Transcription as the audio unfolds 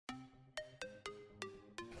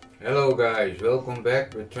Hello guys, welcome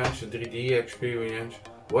back with Twentse 3D experience.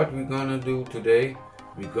 What we're gonna do today,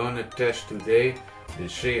 we're gonna test today the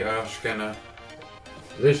CR scanner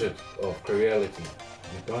lizard of Creality.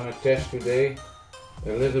 We're gonna test today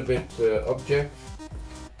a little bit object,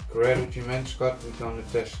 Creality mascot. We're gonna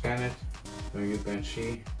test scan it, and you can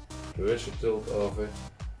see the result of it.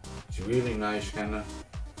 It's a really nice scanner,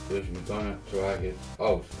 so we're gonna try it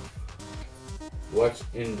out. What's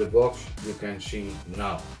in the box you can see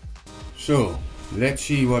now. So let's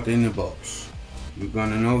see what in the box. We're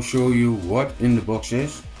gonna now show you what in the box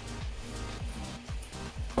is.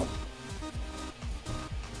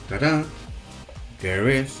 Ta-da! There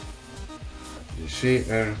is the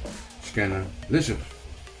CR scanner lizard.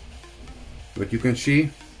 But you can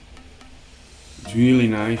see it's really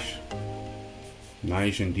nice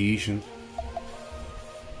and decent.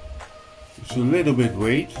 It's a little bit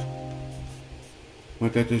weight,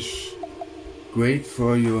 but that is great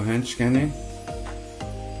for your hand scanning.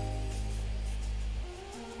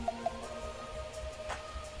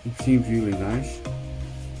 It seems really nice.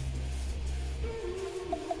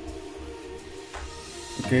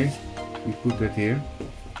 Okay, we put that here.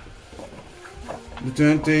 The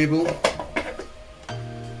turntable.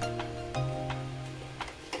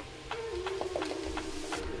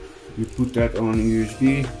 You put that on a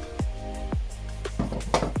USB.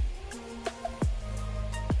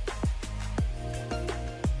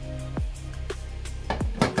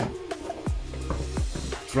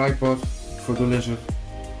 Tripod for the lizard.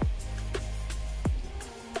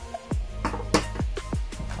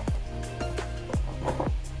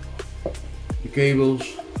 The cables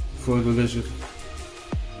for the lizard.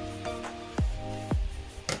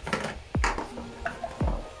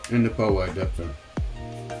 And the power adapter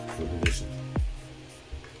for the lizard.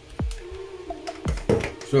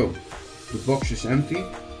 So the box is empty.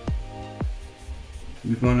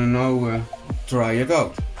 We're gonna now try it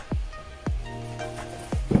out.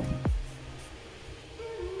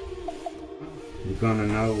 We're gonna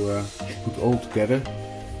now put all together.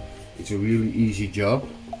 It's a really easy job.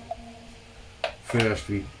 First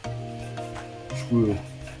we screw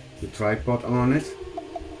the tripod on it.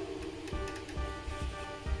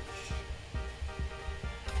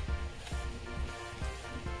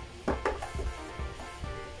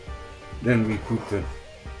 Then we put the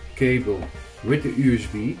cable with the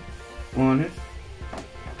USB on it.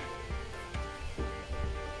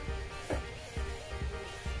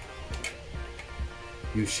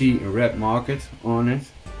 You see a red market on it,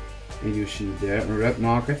 and you see there a red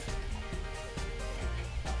market.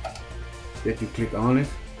 That you click on it,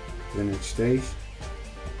 then it stays.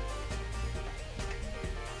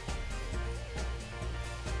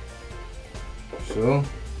 So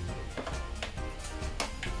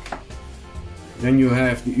then you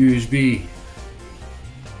have the USB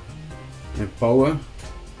and power.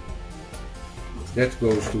 That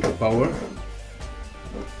goes to the power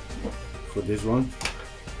for this one.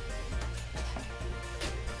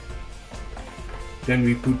 Then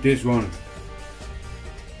we put this one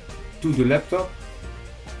to the laptop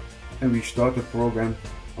and we start the program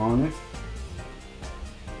on it,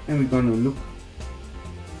 and we're gonna look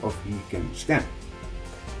if he can scan.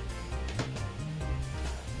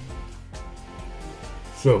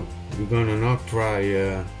 So we're gonna now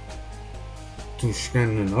try to scan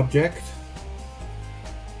an object.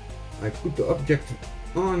 I put the object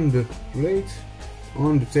on the plate,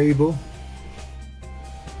 on the table.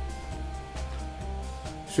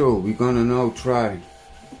 So we're gonna now try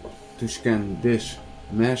to scan this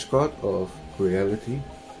mascot of Creality.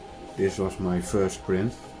 This was my first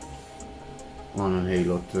print on a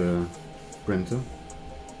Halot printer.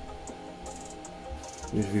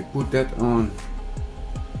 Dus we put that on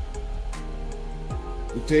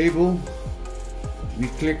the table. We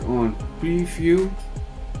click on preview.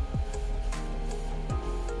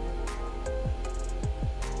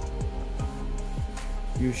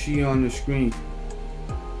 You see on the screen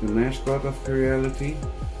the mascot of Creality,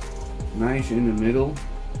 nice in the middle.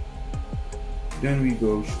 Then we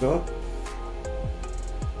go stop.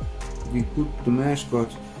 We put the mascot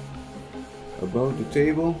above the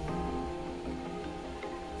table.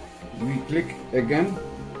 We click again.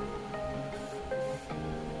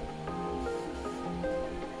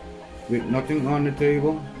 With nothing on the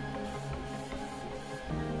table.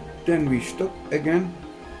 Then we stop again.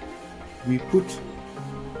 We put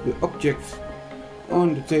the object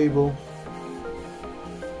on the table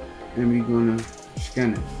and we're gonna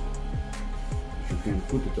scan it. You can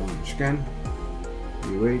put it on scan,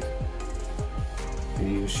 you wait,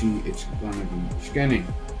 and you see it's gonna be scanning.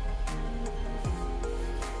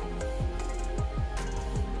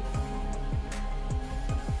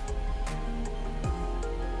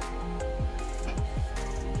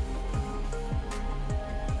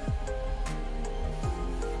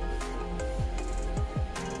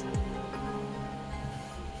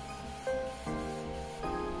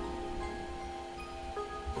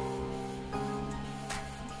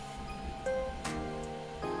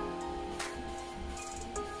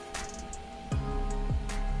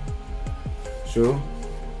 So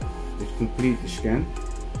it completes the scan.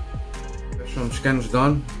 Some scans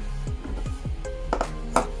done.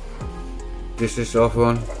 This is off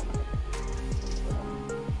one.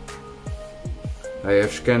 I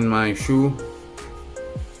have scanned my shoe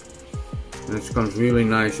and it comes really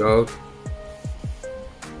nice out.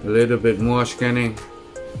 A little bit more scanning,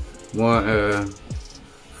 more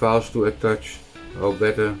files to attach, how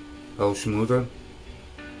better, how smoother.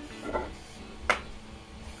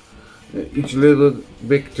 Each little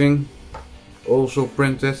big thing also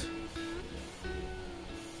printed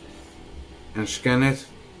and scan it.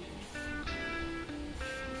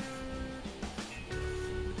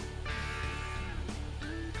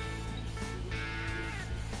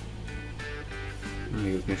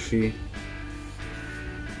 You can see,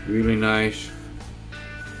 really nice.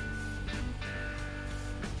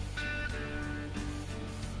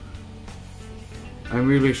 I'm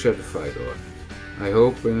really satisfied on it. I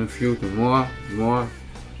hope in the future more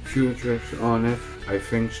futures on it. I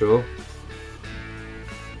think so. It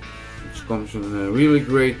comes in a really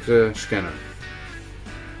great scanner.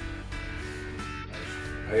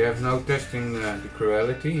 I have now testing the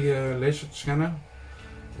Creality lizard scanner.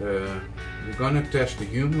 We're gonna test the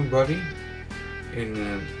human body in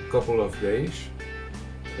a couple of days.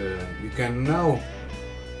 You can now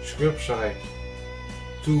script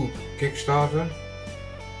to Kickstarter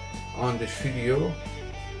on this video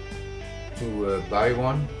to buy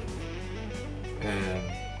one, and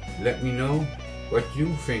let me know what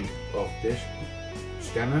you think of this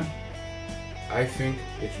scanner. I think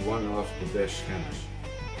it's one of the best scanners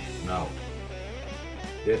now.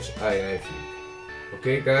 That's I think.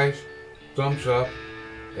 Okay guys, thumbs up,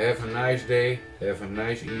 have a nice day, have a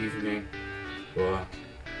nice evening or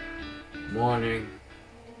morning,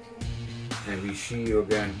 and we see you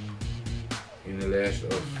again in the last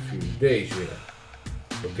of a few days here.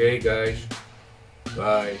 Okay guys,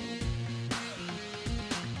 bye.